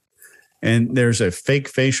denial. And there's a fake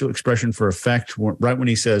facial expression for effect right when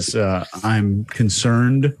he says, I'm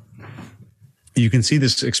concerned. You can see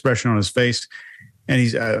this expression on his face. And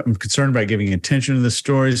he's I'm concerned about giving attention to the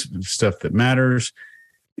stories, stuff that matters,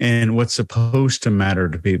 and what's supposed to matter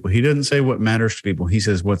to people. He doesn't say what matters to people. He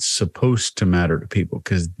says what's supposed to matter to people,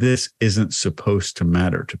 because this isn't supposed to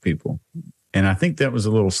matter to people. And I think that was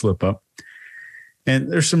a little slip up.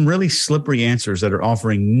 And there's some really slippery answers that are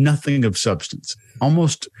offering nothing of substance.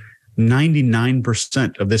 Almost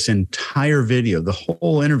 99% of this entire video, the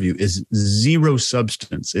whole interview, is zero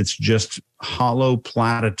substance. It's just hollow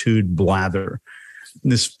platitude blather.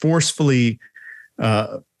 This forcefully,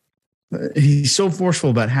 he's so forceful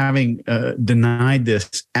about having denied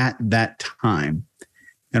this at that time.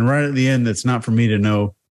 And right at the end, that's not for me to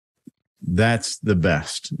know. That's the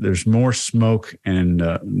best. There's more smoke and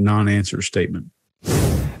non-answer statement.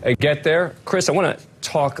 Get there. Chris, I want to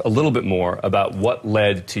talk a little bit more about what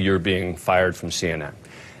led to your being fired from CNN.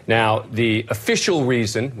 Now, the official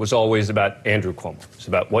reason was always about Andrew Cuomo. It's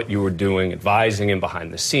about what you were doing, advising him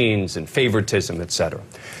behind the scenes and favoritism, et cetera.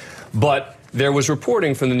 But there was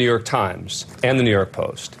reporting from the New York Times and the New York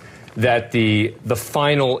Post that the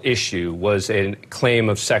final issue was a claim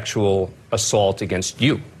of sexual assault against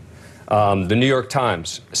you. The New York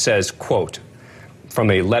Times says, quote, from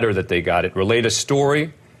a letter that they got, it relayed a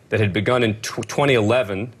story that had begun in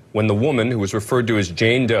 2011 when the woman, who was referred to as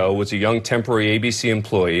Jane Doe, was a young temporary ABC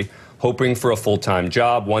employee hoping for a full-time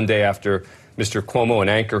job. One day after Mr. Cuomo, an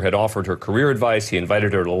anchor, had offered her career advice, he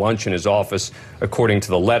invited her to lunch in his office. According to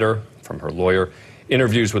the letter from her lawyer,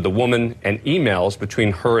 interviews with the woman and emails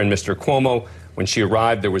between her and Mr. Cuomo. When she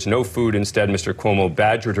arrived, there was no food. Instead, Mr. Cuomo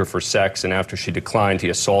badgered her for sex, and after she declined, he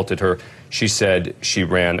assaulted her. She said she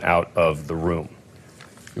ran out of the room.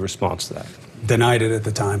 Your response to that? Denied it at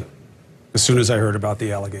the time, as soon as I heard about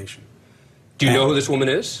the allegation. Do you know who this woman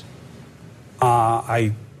is?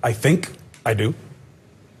 I think I do.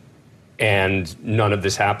 And none of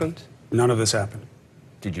this happened? None of this happened.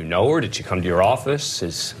 Did you know her? Did she come to your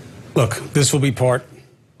office? Look, this will be part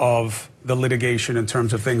of the litigation in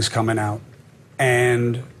terms of things coming out.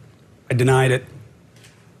 And I denied it.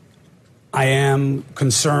 I am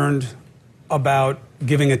concerned about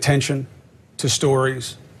giving attention to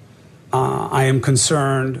stories. I am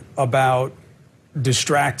concerned about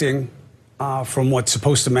distracting from what's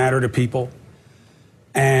supposed to matter to people.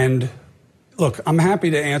 And look, I'm happy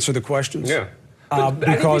to answer the questions. Yeah. But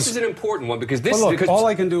I think this is an important one because this. Look, all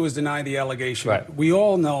I can do is deny the allegation. Right. We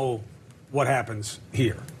all know what happens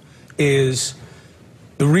here. Is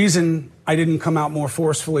the reason I didn't come out more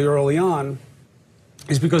forcefully early on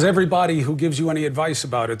is because everybody who gives you any advice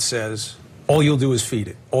about it says all you'll do is feed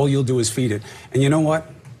it. All you'll do is feed it. And you know what?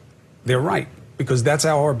 They're right, because that's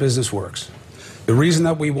how our business works. The reason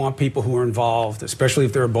that we want people who are involved, especially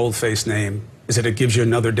if they're a bold-faced name, is that it gives you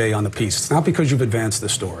another day on the piece. It's not because you've advanced the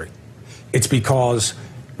story. It's because,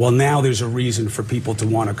 well, now there's a reason for people to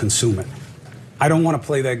want to consume it. I don't want to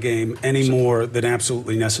play that game any more than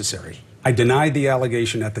absolutely necessary. I denied the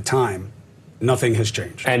allegation at the time. Nothing has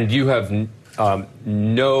changed. And you have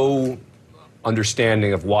no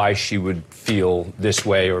understanding of why she would feel this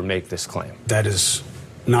way or make this claim? That is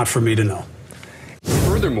not for me to know.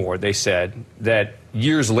 Furthermore, they said that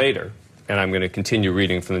years later, and I'm going to continue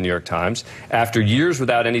reading from the New York Times, after years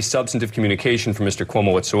without any substantive communication from Mr.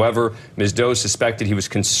 Cuomo whatsoever, Ms. Doe suspected he was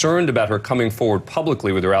concerned about her coming forward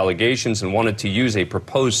publicly with her allegations and wanted to use a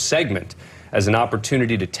proposed segment as an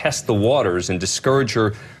opportunity to test the waters and discourage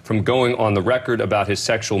her from going on the record about his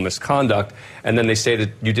sexual misconduct. And then they say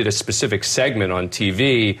that you did a specific segment on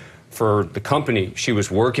TV for the company she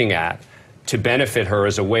was working at to benefit her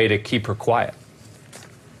as a way to keep her quiet.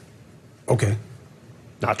 Okay.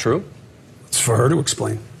 Not true? It's for her to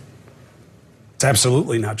explain. It's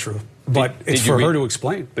absolutely not true. But it's for her to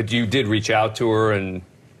explain. But you did reach out to her and...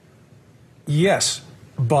 Yes,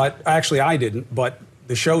 but actually I didn't, but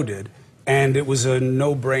the show did. And it was a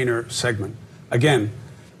no-brainer segment. Again,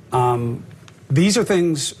 these are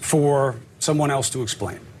things for someone else to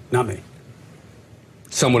explain, not me.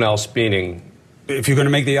 Someone else meaning? If you're going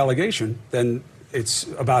to make the allegation, then it's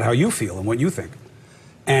about how you feel and what you think.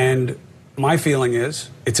 And my feeling is,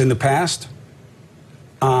 it's in the past.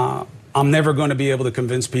 I'm never going to be able to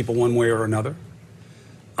convince people one way or another.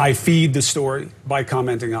 I feed the story by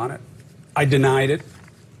commenting on it. I denied it.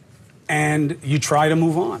 And you try to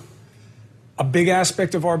move on. A big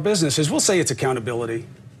aspect of our business is, we'll say it's accountability.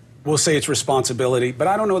 We'll say it's responsibility. But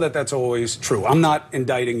I don't know that that's always true. I'm not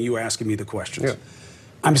indicting you asking me the questions. Yeah.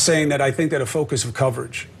 I'm saying that I think that a focus of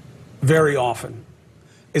coverage very often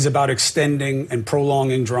is about extending and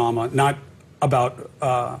prolonging drama, not about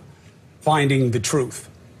finding the truth.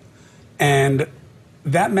 And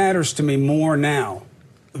that matters to me more now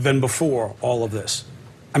than before all of this.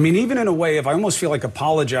 I mean, even in a way, if I almost feel like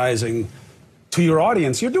apologizing to your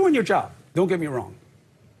audience, you're doing your job. Don't get me wrong.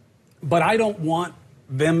 But I don't want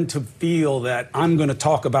them to feel that I'm going to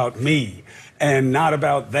talk about me and not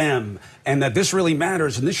about them, and that this really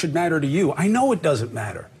matters and this should matter to you. I know it doesn't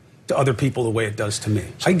matter to other people the way it does to me.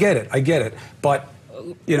 I get it. But,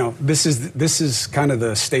 you know, this is kind of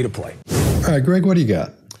the state of play. All right, Greg, what do you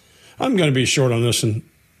got? I'm going to be short on this. And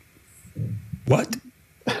what?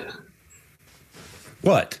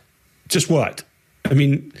 What? Just what? I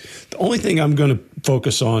mean, the only thing I'm going to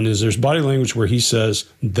focus on is there's body language where he says,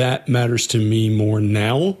 that matters to me more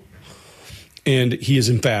now. And he is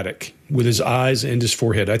emphatic with his eyes and his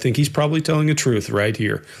forehead. I think he's probably telling the truth right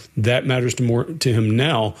here. That matters more to him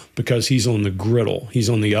now because he's on the griddle. He's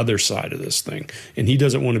on the other side of this thing. And he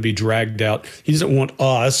doesn't want to be dragged out. He doesn't want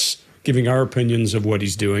us giving our opinions of what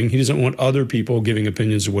he's doing. He doesn't want other people giving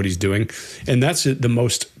opinions of what he's doing. And that's the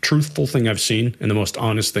most truthful thing I've seen and the most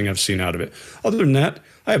honest thing I've seen out of it. Other than that,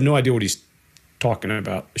 I have no idea what he's talking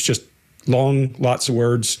about. It's just long, lots of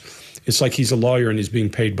words. It's like he's a lawyer and he's being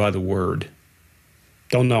paid by the word.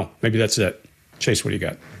 Don't know. Maybe that's it. Chase, what do you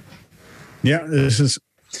got? Yeah, this is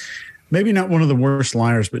maybe not one of the worst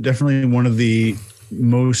liars, but definitely one of the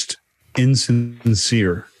most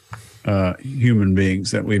insincere human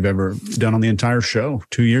beings that we've ever done on the entire show.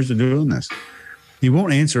 2 years of doing this. He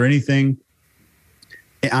won't answer anything.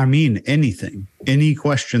 I mean, anything. Any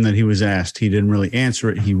question that he was asked, he didn't really answer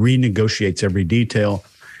it. He renegotiates every detail.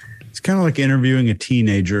 It's kind of like interviewing a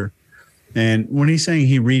teenager. And when he's saying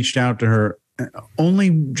he reached out to her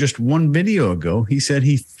only just one video ago, he said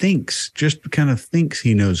he just kind of thinks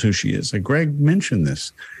he knows who she is. Like Greg mentioned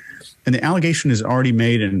this. And the allegation is already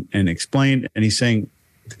made and explained. And he's saying,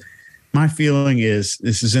 my feeling is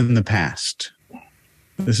this is in the past.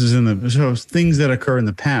 So things that occur in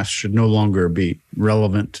the past should no longer be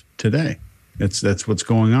relevant today. That's what's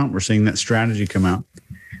going on. We're seeing that strategy come out.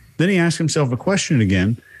 Then he asks himself a question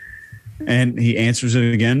again, and he answers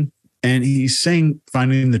it again. And he's saying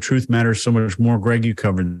finding the truth matters so much more. Greg, you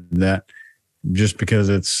covered that just because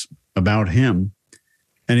it's about him.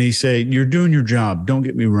 And he said, "You're doing your job. Don't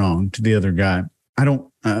get me wrong," to the other guy. I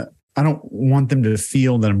don't want them to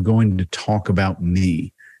feel that I'm going to talk about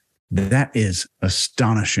me. That is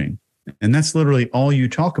astonishing. And that's literally all you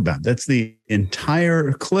talk about. That's the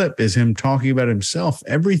entire clip is him talking about himself.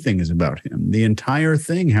 Everything is about him. The entire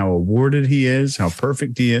thing, how awarded he is, how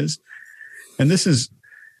perfect he is. And this is,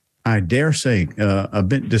 I dare say, a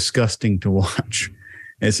bit disgusting to watch.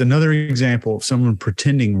 It's another example of someone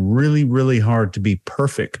pretending really, really hard to be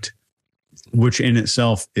perfect, which in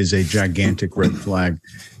itself is a gigantic red flag.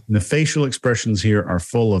 And the facial expressions here are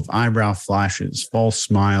full of eyebrow flashes, false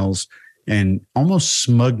smiles, and almost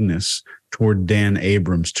smugness toward Dan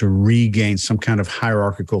Abrams to regain some kind of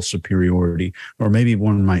hierarchical superiority, or maybe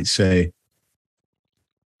one might say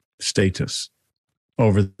status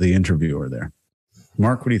over the interviewer there.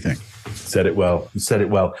 Mark, what do you think? Said it well.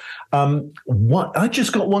 I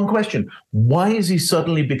just got one question. Why has he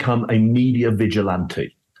suddenly become a media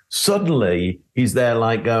vigilante? Suddenly he's there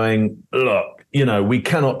like going, look, we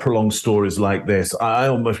cannot prolong stories like this. I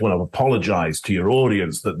almost want to apologize to your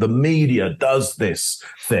audience that the media does this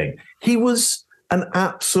thing. He was an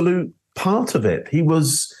absolute part of it. He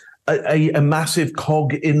was a massive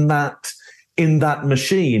cog in that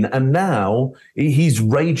machine. And now he's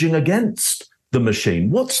raging against the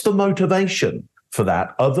machine. What's the motivation for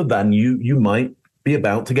that other than you might be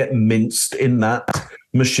about to get minced in that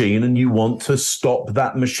machine and you want to stop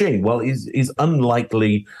that machine? Well, he's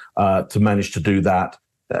unlikely to manage to do that.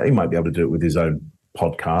 He might be able to do it with his own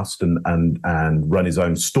podcast and run his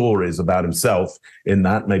own stories about himself in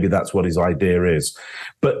that. Maybe that's what his idea is.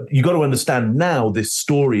 But you got to understand now this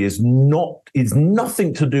story is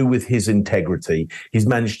nothing to do with his integrity. He's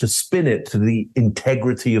managed to spin it to the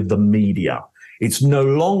integrity of the media. It's no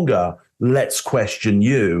longer, let's question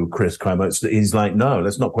you, Chris Cuomo. He's like, no,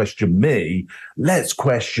 let's not question me. Let's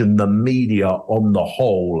question the media on the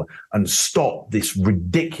whole and stop this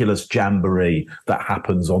ridiculous jamboree that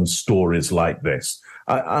happens on stories like this.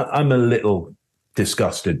 I'm a little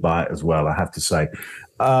disgusted by it as well, I have to say.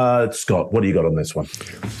 Scott, what do you got on this one?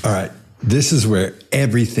 All right. This is where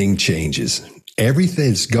everything changes.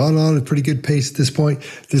 Everything's gone on at a pretty good pace at this point.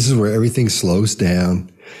 This is where everything slows down.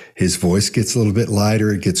 His voice gets a little bit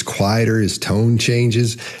lighter. It gets quieter. His tone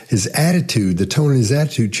changes. His attitude, the tone in his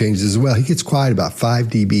attitude changes as well. He gets quiet about 5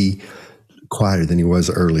 dB quieter than he was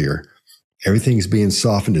earlier. Everything's being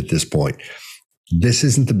softened at this point. This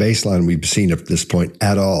isn't the baseline we've seen at this point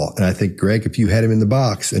at all. And I think, Greg, if you had him in the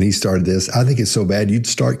box and he started this, I think it's so bad you'd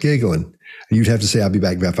start giggling. You'd have to say, I'll be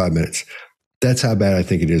back in about 5 minutes. That's how bad I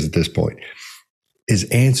think it is at this point. His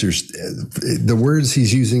answers, the words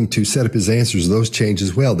he's using to set up his answers, those change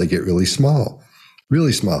as well. They get really small,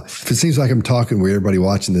 really small. If it seems like I'm talking where everybody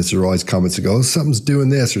watching this, there are always comments that go, oh, something's doing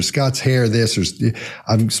this, or Scott's hair this, or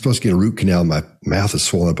I'm supposed to get a root canal. My mouth is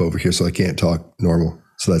swollen up over here, so I can't talk normal.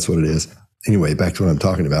 So that's what it is. Anyway, back to what I'm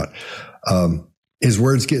talking about. His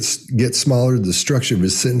words get smaller. The structure of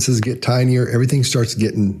his sentences get tinier. Everything starts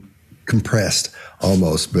getting compressed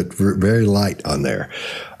almost, but very light on there.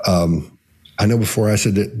 I know before I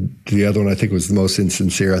said that the other one I think was the most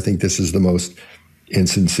insincere. I think this is the most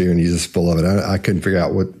insincere, and he's just full of it. I couldn't figure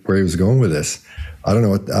out where he was going with this. I don't know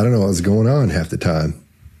what was going on half the time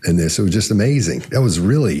in this. It was just amazing. That was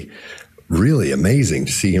really, really amazing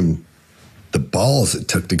to see him, the balls it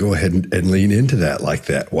took to go ahead and lean into that like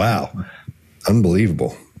that. Wow.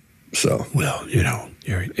 Unbelievable. So, well,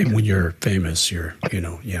 when you're famous, you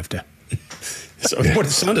have to. So what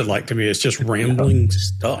it sounded like to me is just rambling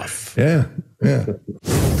stuff. Yeah.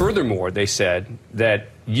 Furthermore, they said that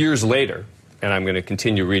years later, and I'm going to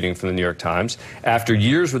continue reading from the New York Times, after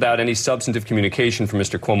years without any substantive communication from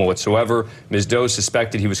Mr. Cuomo whatsoever, Ms. Doe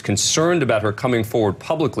suspected he was concerned about her coming forward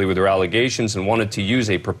publicly with her allegations and wanted to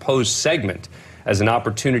use a proposed segment as an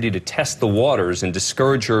opportunity to test the waters and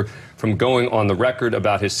discourage her from going on the record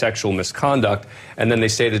about his sexual misconduct. And then they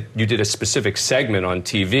say that you did a specific segment on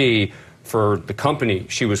TV for the company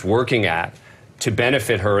she was working at to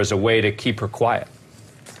benefit her as a way to keep her quiet.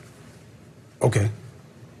 Okay.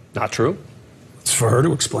 Not true? It's for her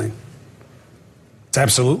to explain. It's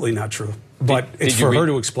absolutely not true. But it's for her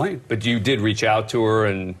to explain. But you did reach out to her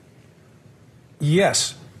and...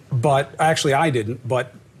 Yes, but actually I didn't,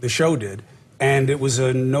 but the show did. And it was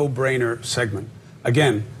a no-brainer segment.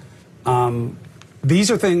 Again,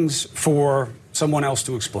 these are things for someone else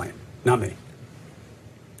to explain, not me.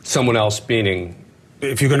 Someone else meaning?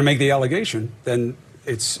 If you're going to make the allegation, then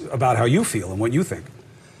it's about how you feel and what you think.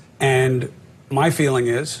 And my feeling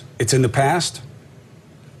is, it's in the past.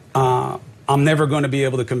 I'm never going to be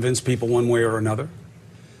able to convince people one way or another.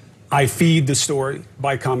 I feed the story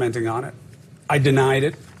by commenting on it. I denied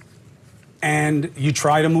it. And you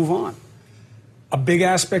try to move on. A big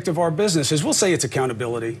aspect of our business is, we'll say it's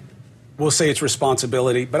accountability. We'll say it's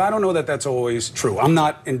responsibility. But I don't know that that's always true. I'm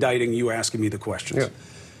not indicting you asking me the questions. Yeah.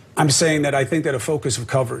 I'm saying that I think that a focus of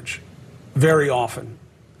coverage very often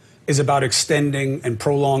is about extending and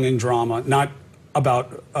prolonging drama, not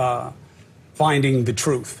about finding the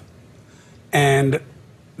truth. And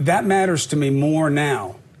that matters to me more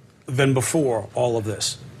now than before all of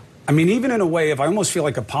this. I mean, even in a way, if I almost feel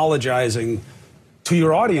like apologizing to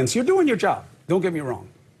your audience, you're doing your job. Don't get me wrong.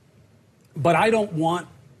 But I don't want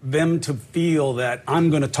them to feel that I'm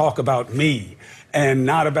going to talk about me and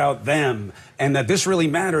not about them, and that this really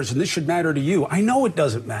matters and this should matter to you. I know it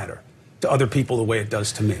doesn't matter to other people the way it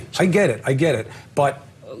does to me. I get it. But,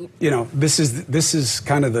 you know, this is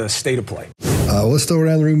kind of the state of play. Let's throw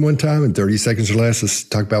around the room one time in 30 seconds or less. Let's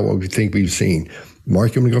talk about what we think we've seen.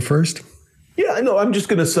 Mark, you want to go first? Yeah, no, I'm just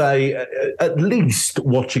going to say, at least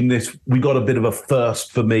watching this, we got a bit of a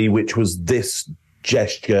first for me, which was this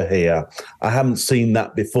gesture here. I haven't seen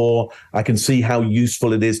that before. I can see how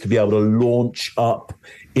useful it is to be able to launch up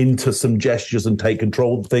into some gestures and take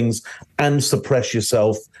control of things and suppress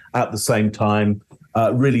yourself at the same time.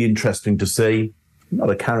 Really interesting to see. Not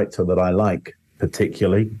a character that I like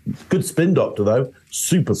particularly. Good spin doctor, though.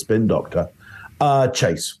 Super spin doctor.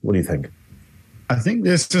 Chase, what do you think? I think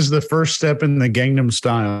this is the first step in the Gangnam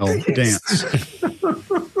Style dance.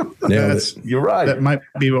 You're right. That might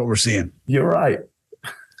be what we're seeing. You're right.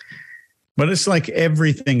 But it's like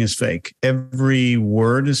everything is fake. Every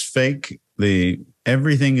word is fake.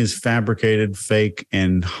 Everything is fabricated, fake,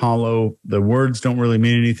 and hollow. The words don't really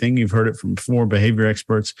mean anything. You've heard it from before, behavior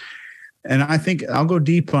experts. And I think I'll go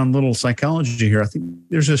deep on little psychology here. I think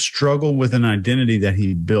there's a struggle with an identity that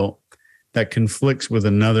he built that conflicts with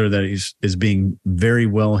another that is being very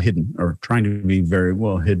well hidden, or trying to be very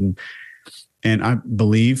well hidden. And I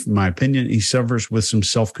believe, in my opinion, he suffers with some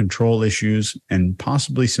self-control issues and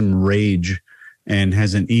possibly some rage, and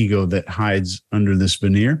has an ego that hides under this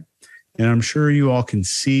veneer. And I'm sure you all can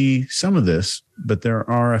see some of this, but there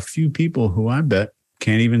are a few people who I bet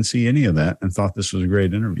can't even see any of that and thought this was a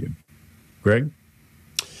great interview. Greg?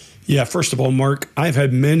 Yeah, first of all, Mark, I've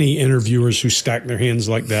had many interviewers who stack their hands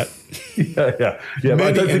like that. Yeah. But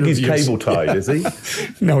I don't think he's cable tied, is he?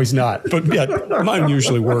 No, he's not. But yeah, mine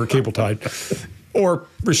usually were cable tied or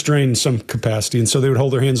restrained in some capacity. And so they would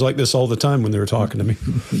hold their hands like this all the time when they were talking to me.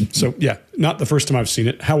 So yeah, not the first time I've seen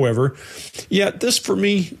it. However, yeah, this for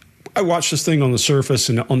me, I watched this thing on the surface,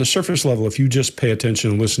 and on the surface level, if you just pay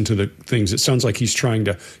attention and listen to the things, it sounds like he's trying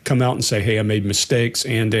to come out and say, hey, I made mistakes,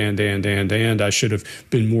 and I should have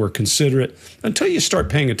been more considerate. Until you start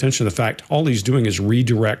paying attention to the fact all he's doing is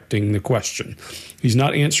redirecting the question. He's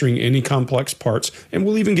not answering any complex parts, and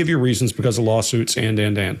we'll even give you reasons because of lawsuits,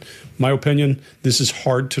 and. My opinion, this is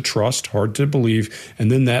hard to trust, hard to believe. And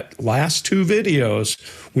then that last two videos,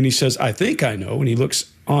 when he says, I think I know, and he looks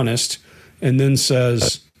honest, and then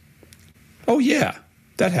says, oh, yeah,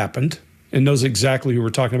 that happened, and knows exactly who we're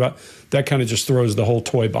talking about, that kind of just throws the whole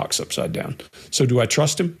toy box upside down. So do I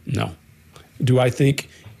trust him? No. Do I think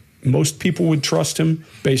most people would trust him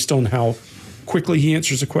based on how quickly he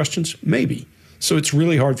answers the questions? Maybe. So it's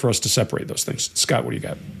really hard for us to separate those things. Scott, what do you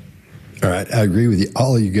got? All right, I agree with you,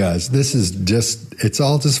 all of you guys. This is just, it's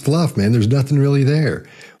all just fluff, man. There's nothing really there.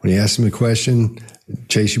 When he asks him a question,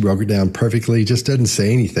 Chase, you broke it down perfectly. He just doesn't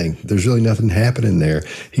say anything. There's really nothing happening there.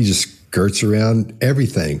 He just skirts around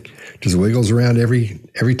everything, just wiggles around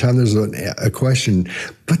every time there's a question.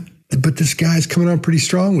 But this guy's coming on pretty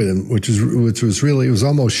strong with him, which was really, it was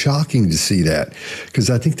almost shocking to see that, because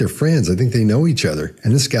I think they're friends. I think they know each other,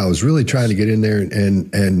 and this guy was really trying to get in there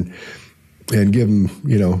and give him,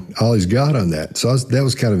 you know, all he's got on that. So that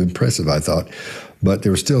was kind of impressive, I thought. But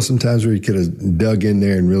there were still some times where he could have dug in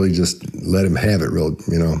there and really just let him have it, real,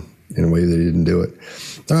 you know, in a way that he didn't do it.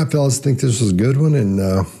 All right, fellas, I think this was a good one, and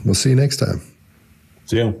we'll see you next time.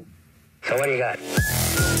 See you. So what do you got?